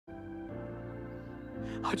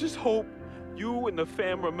I just hope you and the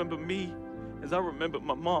fam remember me as I remembered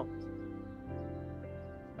my mom.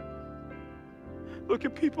 Look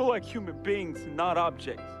at people like human beings and not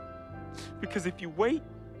objects. Because if you wait,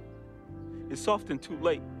 it's often too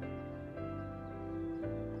late.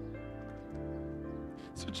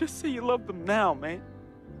 So just say you love them now, man.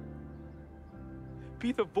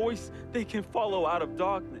 Be the voice they can follow out of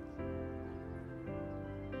darkness.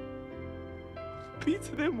 Be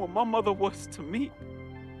to them what my mother was to me.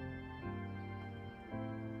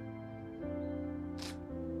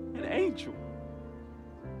 An angel.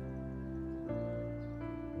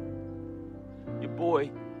 Your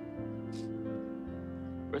boy,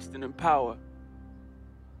 resting in power.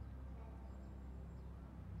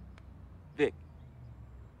 Vic.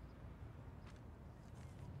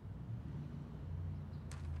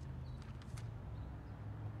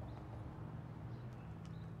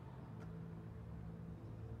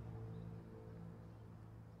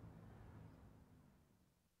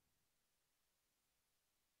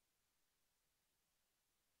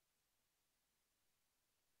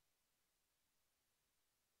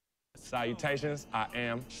 Salutations, I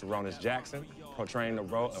am Sharonis Jackson, portraying the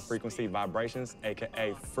role of Frequency Vibrations,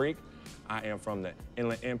 AKA Freak. I am from the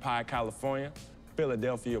Inland Empire, California,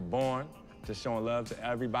 Philadelphia born, just showing love to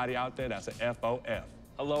everybody out there. That's an FOF.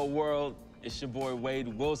 Hello world, it's your boy Wade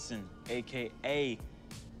Wilson, AKA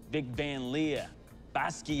Vic Van Leer,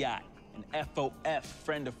 Basquiat, and FOF,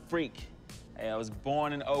 friend of Freak. Hey, I was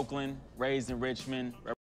born in Oakland, raised in Richmond,